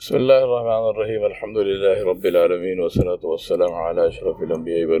بسم الله الرحمن الرحيم الحمد لله رب العالمين والصلاة والسلام على أشرف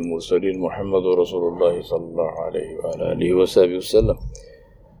الأنبياء والمرسلين محمد رسول الله صلى الله عليه وعلى آله وصحبه وسلم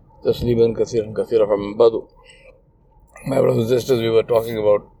تسليما كثيرا كثيرا from Badu. My brothers and sisters, we were talking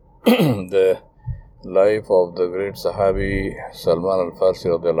about the life of the great Sahabi Salman al-Farsi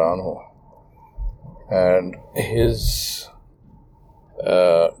radiallahu anhu and his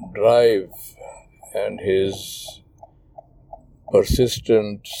drive and his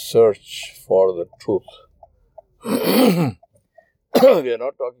persistent search for the truth. We are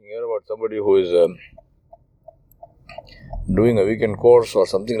not talking here about somebody who is doing a weekend course or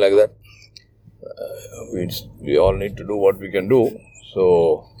something like that. We all need to do what we can do.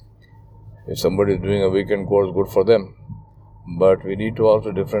 So, if somebody is doing a weekend course, good for them. But we need to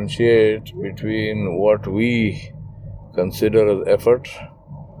also differentiate between what we consider as effort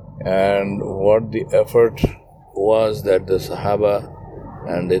and what the effort was that the Sahaba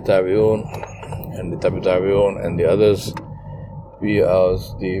and the Tabi'un and the Tabi'un and the others, we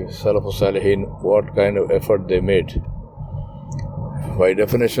as the Salafus Salihin, what kind of effort they made. By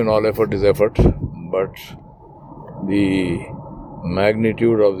definition, all effort is effort, but the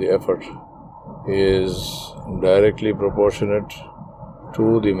magnitude of the effort is directly proportionate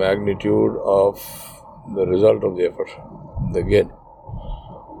to the magnitude of the result of the effort, the gain.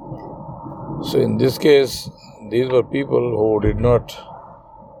 So in this case, these were people who did not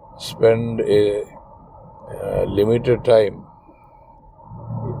spend a limited time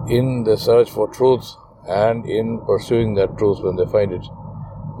in the search for truth and in pursuing that truth when they find it,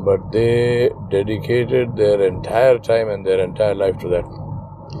 but they dedicated their entire time and their entire life to that.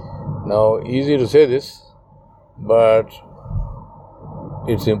 Now, easy to say this, but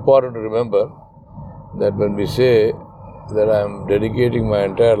it's important to remember that when we say that I am dedicating my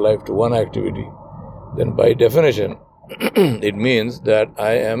entire life to one activity, then by definition, it means that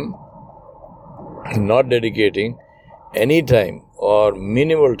I am not dedicating any time or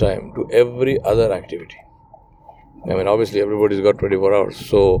minimal time to every other activity. I mean, obviously everybody's got 24 hours.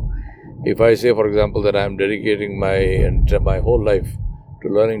 So, if I say, for example, that I am dedicating my whole life to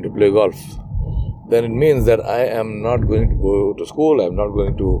learning to play golf, then it means that I am not going to go to school, I am not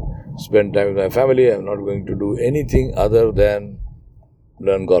going to spend time with my family, I am not going to do anything other than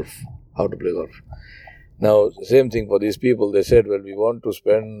learn golf, how to play golf. Now, same thing for these people. They said, well, we want to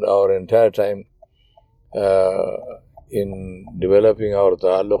spend our entire time in developing our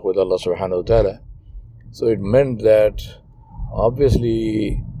ta'alluq with Allah subhanahu wa ta'ala. So it meant that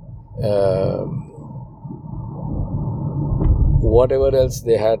obviously whatever else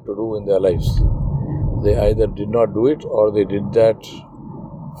they had to do in their lives, they either did not do it or they did that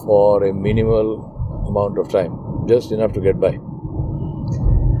for a minimal amount of time, just enough to get by.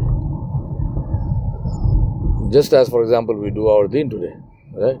 Just as, for example, we do our deen today,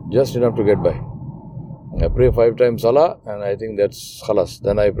 right? Just enough to get by. I pray 5 times salah and I think that's khalas.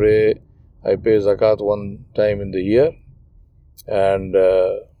 Then I pay zakat 1 time in the year and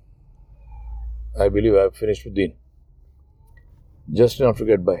I believe I have finished with deen. Just enough to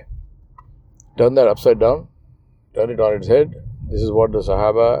get by. Turn that upside down, turn it on its head. This is what the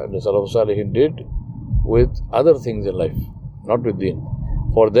Sahaba and the Salafus Salihin did with other things in life, not with deen.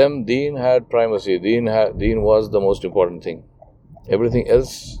 For them, deen had primacy. Deen was the most important thing. Everything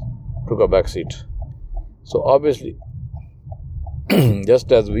else took a back seat. So obviously,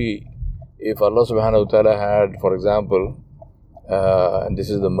 just as if Allah subhanahu wa ta'ala had, for example, and this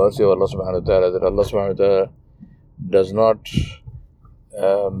is the mercy of Allah subhanahu wa ta'ala, that Allah subhanahu wa ta'ala does not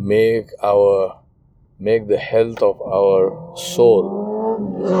make the health of our soul,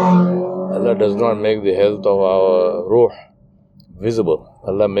 Allah does not make the health of our ruh visible.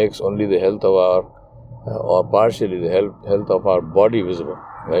 Allah makes only the health of or partially the health of our body visible,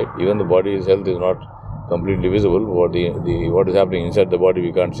 right? Even the body's health is not completely visible. What is happening inside the body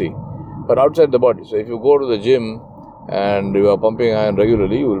we can't see, but outside the body. So if you go to the gym and you are pumping iron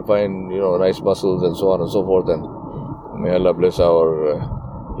regularly, you will find nice muscles and so on and so forth. And may Allah bless our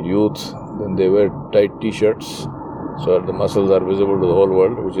youth. Then they wear tight t-shirts so that the muscles are visible to the whole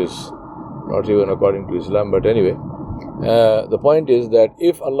world, which is not even according to Islam. But anyway, the point is that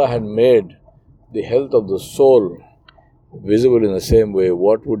if Allah had made the health of the soul visible in the same way,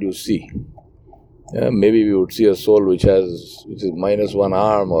 what would you see? Maybe we would see a soul which is minus 1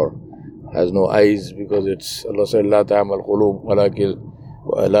 arm or has no eyes, because it's Allah said, "La ta'amal qulub walakin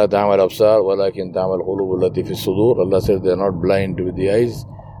la ta'amal absar walakin ta'amal qulub allati fi sudur." Allah said they are not blind with the eyes,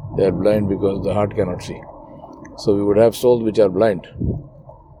 they are blind because the heart cannot see. So we would have souls which are blind.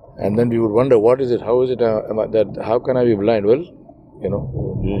 And then we would wonder, what is it? How is it how can I be blind? Well,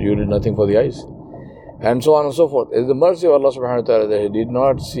 you did nothing for the eyes. and so on and so forth. It's the mercy of Allah subhanahu wa ta'ala that He did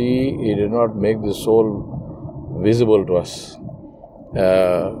not make the soul visible to us.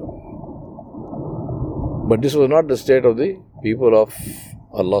 But this was not the state of the people of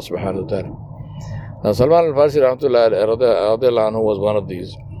Allah subhanahu wa ta'ala. Now Salman al-Farsi radiallahu anhu was one of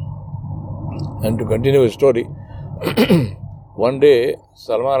these. And to continue his story, one day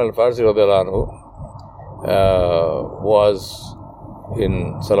Salman al-Farsi radiallahu anhu was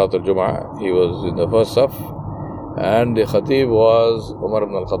in Salat al-Jum'ah. He was in the first saf, and the Khatib was Umar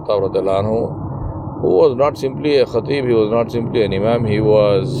ibn al-Khattab radiallahu anhu, who was not simply a Khatib, he was not simply an Imam, he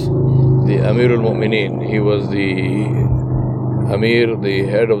was the Amir al-Mu'mineen, he was the Amir, the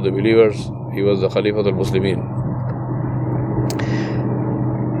head of the believers, he was the Khalifa al-Muslimin.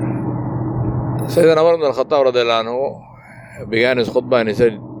 Sayyidina Umar ibn al-Khattab radiallahu anhu began his khutbah and he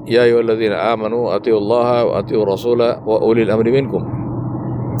said, Ya ayyuhalladhina amanu ati'u Allah wa ati'u Rasula wa ulil amri minkum.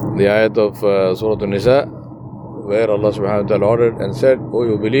 The ayat of Surah An-Nisa, where Allah subhanahu wa ta'ala ordered and said, O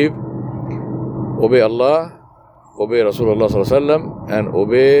you believe, obey Allah, obey Rasulullah sallallahu alaihi wasallam, and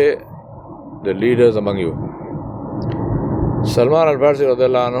obey the leaders among you. Salman al-Farsi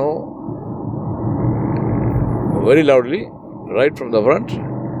radiallahu anhu, very loudly, right from the front,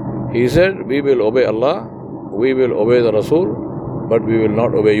 he said, we will obey Allah, we will obey the Rasul, but we will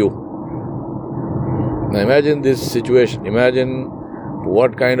not obey you. Now imagine this situation. Imagine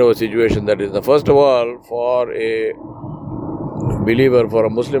what kind of a situation that is. First of all, for a believer, for a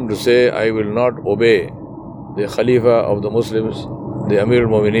Muslim to say, I will not obey the Khalifa of the Muslims, the Amir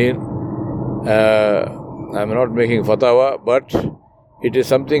al-Mu'mineen. I am not making fatwa, but it is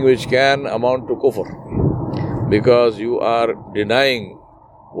something which can amount to kufr, because you are denying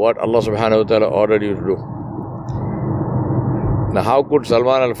what Allah subhanahu wa ta'ala ordered you to do. Now how could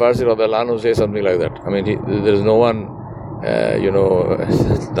Salman al-Farsi radiallahu anhu say something like that? I mean, there is no one,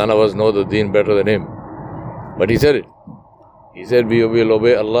 none of us know the deen better than him. But he said it. He said, we will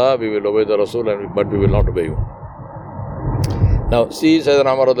obey Allah, we will obey the Rasul, but we will not obey you. Now see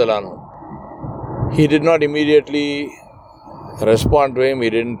Sayyidina Umar radiallahu anhu. He did not immediately respond to him. He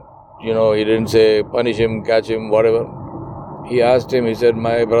didn't say punish him, catch him, whatever. He asked him, he said,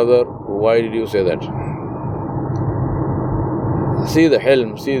 my brother, why did you say that? See the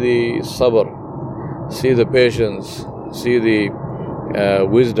hilm, see the sabr, see the patience, see the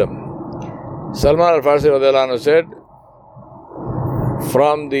wisdom. Salman al-Farsi radiallahu anhu said,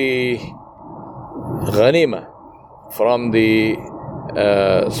 from the ghanima, from the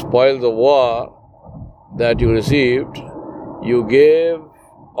spoils of war that you received, you gave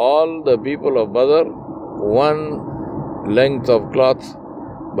all the people of Badr one length of cloth,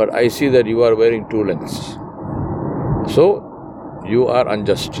 but I see that you are wearing two lengths. So, you are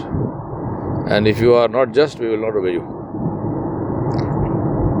unjust. And if you are not just, we will not obey you.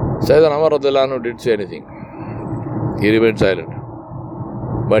 Sayyidina Umar radiallahu anhu didn't say anything. He remained silent.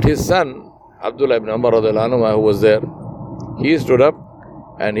 But his son, Abdullah ibn Umar radiallahu anhu, who was there, he stood up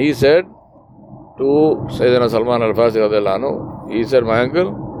and he said to Sayyidina Salman al-Farsi radiallahu anhu, he said, my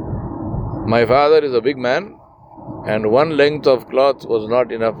uncle, my father is a big man and one length of cloth was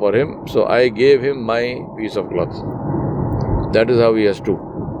not enough for him, so I gave him my piece of cloth. That is how he has to.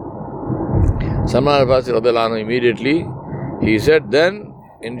 Salman al-Farsi radiallahu anhu immediately, he said, then,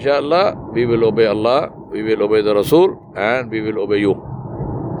 inshallah, we will obey Allah, we will obey the Rasul, and we will obey you.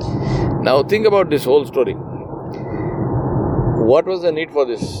 Now think about this whole story. What was the need for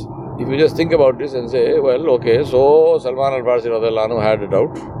this? If you just think about this and say, well, okay, so Salman al-Farsi radiallahu anhu had a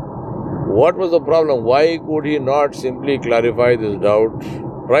doubt. What was the problem? Why could he not simply clarify this doubt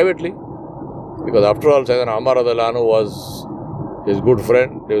privately? Because after all, Sayyidina Umar radiallahu anhu was his good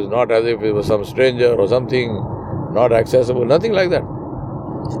friend. It was not as if he was some stranger or something not accessible, nothing like that.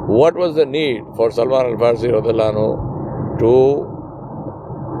 What was the need for Salman al-Farsi radiallahu anhu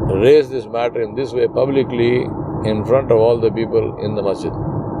to raise this matter in this way publicly in front of all the people in the masjid?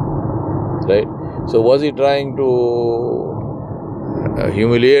 Right? So was he trying to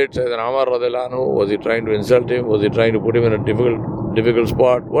humiliate Sayyidina Umar radiallahu anhu? Was he trying to insult him? Was he trying to put him in a difficult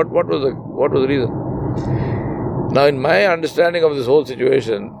spot? What was the reason? Now, in my understanding of this whole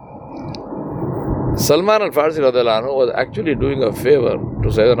situation, Salman al-Farsi radiallahu anhu was actually doing a favor to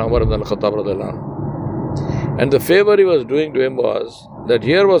Sayyidina Umar ibn al-Khattab radiallahu anhu. And the favor he was doing to him was that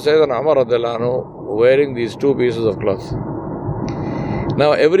here was Sayyidina Umar radiallahu anhu wearing these two pieces of cloth.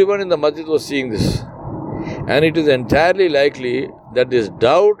 Now, everyone in the masjid was seeing this. And it is entirely likely that this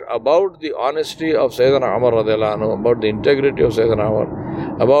doubt about the honesty of Sayyidina Umar radiallahu anhu, about the integrity of Sayyidina Umar,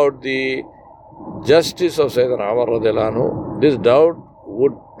 about the justice of Sayyidina Umar radiallahu anhu, this doubt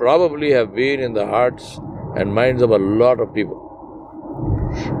would probably have been in the hearts and minds of a lot of people.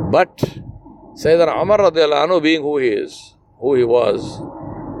 But Sayyidina Umar radiallahu anhu, being who he is, who he was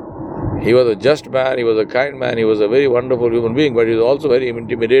a just man, he was a kind man, he was a very wonderful human being, but he was also very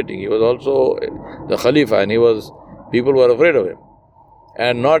intimidating. He was also the Khalifa, and people were afraid of him.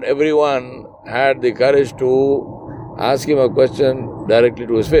 And not everyone had the courage to ask him a question directly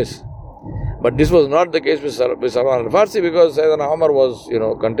to his face. But this was not the case with Salman al-Farsi, because Sayyidina Umar was,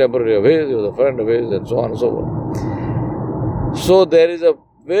 contemporary of his, he was a friend of his, and so on and so forth. So there is a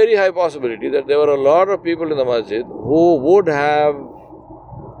very high possibility that there were a lot of people in the masjid who would have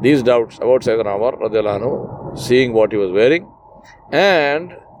these doubts about Sayyidina Umar radiallahu anhu, seeing what he was wearing,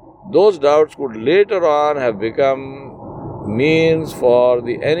 and those doubts could later on have become means for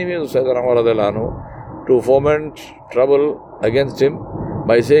the enemies of Sayyidina Umar radiallahu anhu to foment trouble against him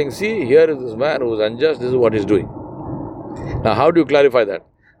by saying, see, here is this man who is unjust, this is what he is doing. Now, how do you clarify that?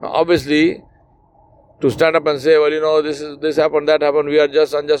 Now, obviously, to stand up and say, well, this happened, that happened, we are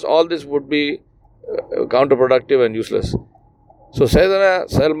just unjust, all this would be counterproductive and useless. So Sayyidina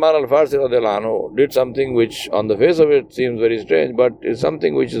Salman al-Farsi radiallahu anhu did something which on the face of it seems very strange, but is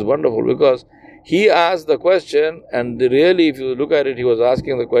something which is wonderful, because he asked the question, and really, if you look at it, he was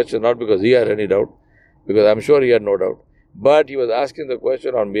asking the question not because he had any doubt, because I'm sure he had no doubt, but he was asking the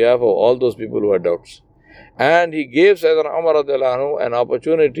question on behalf of all those people who had doubts. And he gave Sayyidina Umar radiallahu anhu an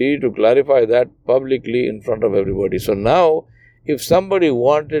opportunity to clarify that publicly in front of everybody. So now, if somebody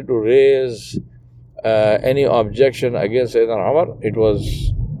wanted to raise any objection against Sayyidina Umar, it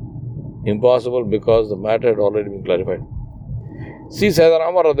was impossible, because the matter had already been clarified. See Sayyidina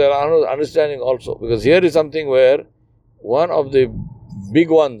Umar radiallahu anhu's understanding also, because here is something where one of the big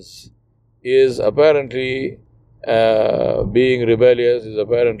ones is apparently being rebellious, is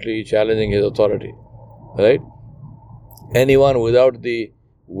apparently challenging his authority. Right? Anyone without the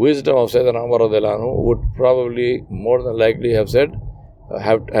wisdom of Sayyidina Umar radiallahu anhu would probably more than likely have said,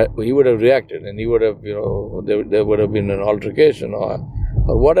 he would have reacted, and he would have, there would have been an altercation or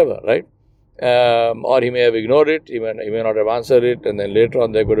whatever, right? Or he may have ignored it, he may not have answered it, and then later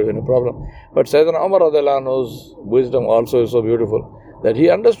on there could have been a problem. But Sayyidina Umar radiallahu anhu's wisdom also is so beautiful that he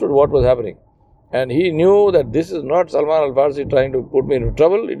understood what was happening. And he knew that this is not Salman al-Farsi trying to put me into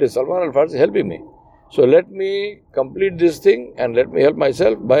trouble, it is Salman al-Farsi helping me. So let me complete this thing and let me help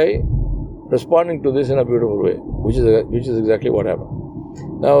myself by responding to this in a beautiful way, which is exactly what happened.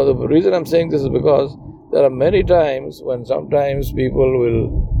 Now, the reason I'm saying this is because there are many times when many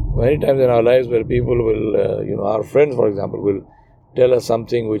times in our lives where people will, our friends, for example, will tell us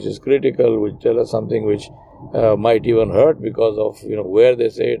something which is critical, will tell us something which might even hurt because of, where they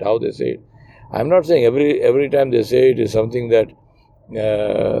say it, how they say it. I'm not saying every time they say it is something that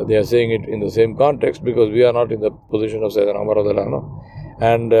they are saying it in the same context, because we are not in the position of Sayyidina Umar radiallahu anhu.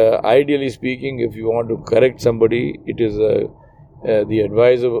 And ideally speaking, if you want to correct somebody, it is the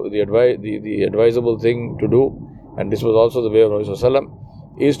advisable thing to do, and this was also the way of Nabi Sallallahu Alaihi Wasallam,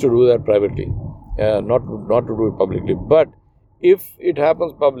 is to do that privately, not to do it publicly. But if it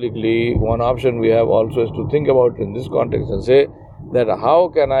happens publicly, one option we have also is to think about it in this context and say that how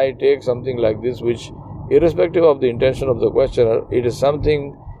can I take something like this, which, irrespective of the intention of the questioner, it is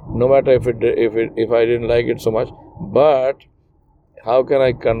something, no matter if I didn't like it so much, but how can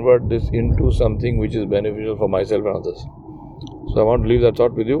I convert this into something which is beneficial for myself and others? So I want to leave that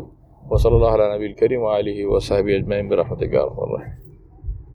thought with you. وصلى الله على نبي الكريم وآله وصحبه أجمعين برحمتك يا رب الرحيم.